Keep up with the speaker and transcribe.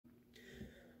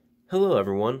Hello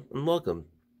everyone, and welcome.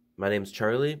 My name is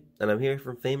Charlie, and I'm here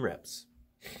from Fame Reps.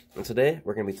 And today,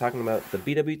 we're going to be talking about the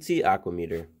BWT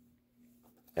Aquameter,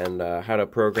 and how to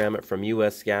program it from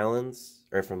US gallons,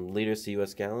 or from liters to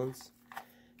US gallons,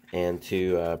 and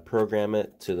to program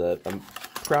it to the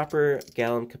proper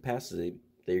gallon capacity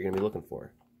that you're going to be looking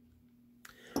for.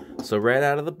 So right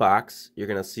out of the box, you're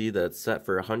going to see that it's set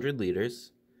for 100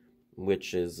 liters,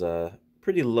 which is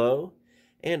pretty low.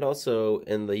 And also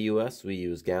in the US we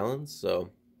use gallons, so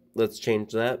let's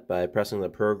change that by pressing the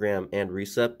program and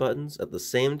reset buttons at the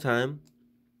same time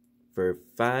for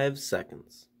 5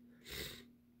 seconds.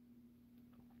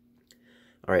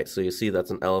 Alright, so you see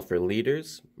that's an L for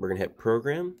liters. We're going to hit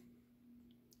program.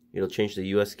 It'll change to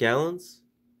US gallons,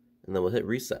 and then we'll hit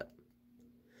reset.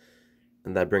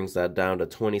 And that brings that down to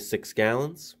 26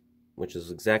 gallons, which is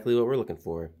exactly what we're looking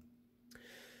for.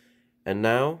 And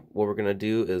now what we're going to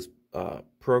do is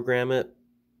program it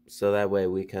so that way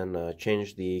we can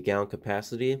change the gallon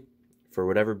capacity for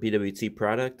whatever BWT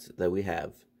product that we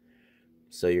have.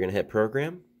 So you're going to hit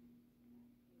program.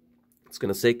 It's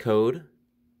going to say code,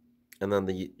 and then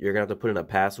you're going to have to put in a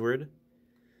password,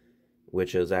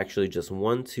 which is actually just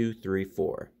 1, 2, 3,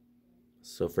 4.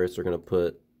 So first we're going to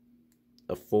put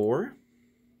a 4,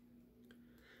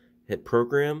 hit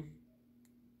program,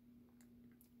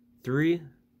 3,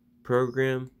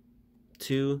 program,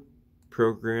 2,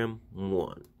 program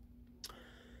 1.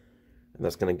 And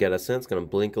that's going to get us in. It's going to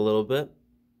blink a little bit.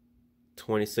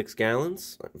 26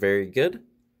 gallons. Very good.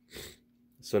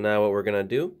 So now what we're going to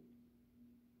do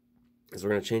is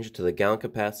we're going to change it to the gallon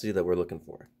capacity that we're looking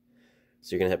for.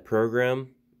 So you're going to hit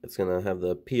program. It's going to have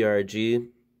the PRG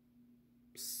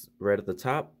right at the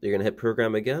top. You're going to hit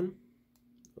program again.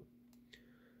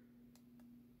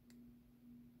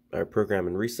 Or program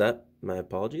and reset. My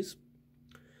apologies.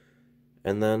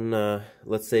 And then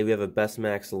let's say we have a Best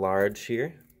Max large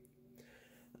here.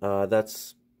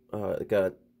 That's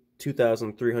got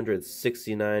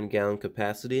 2,369 gallon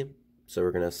capacity. So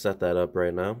we're going to set that up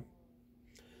right now.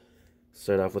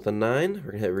 Start off with a 9. We're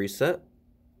going to hit reset.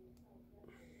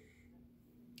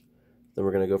 Then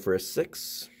we're going to go for a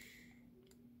 6.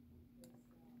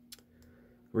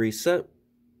 Reset.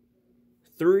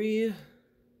 3.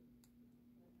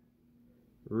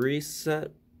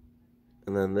 Reset.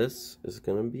 And then this is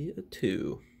going to be a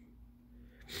 2.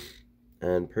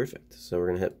 And perfect. So we're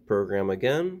going to hit program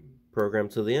again, program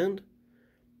to the end.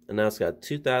 And now it's got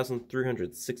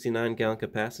 2,369 gallon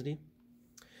capacity.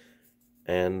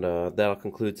 And that'll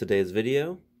conclude today's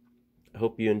video. I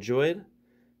hope you enjoyed.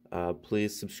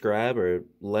 Please subscribe or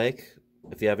like.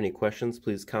 If you have any questions,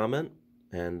 please comment.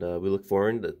 And we look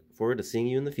forward to seeing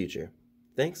you in the future.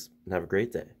 Thanks, and have a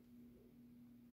great day.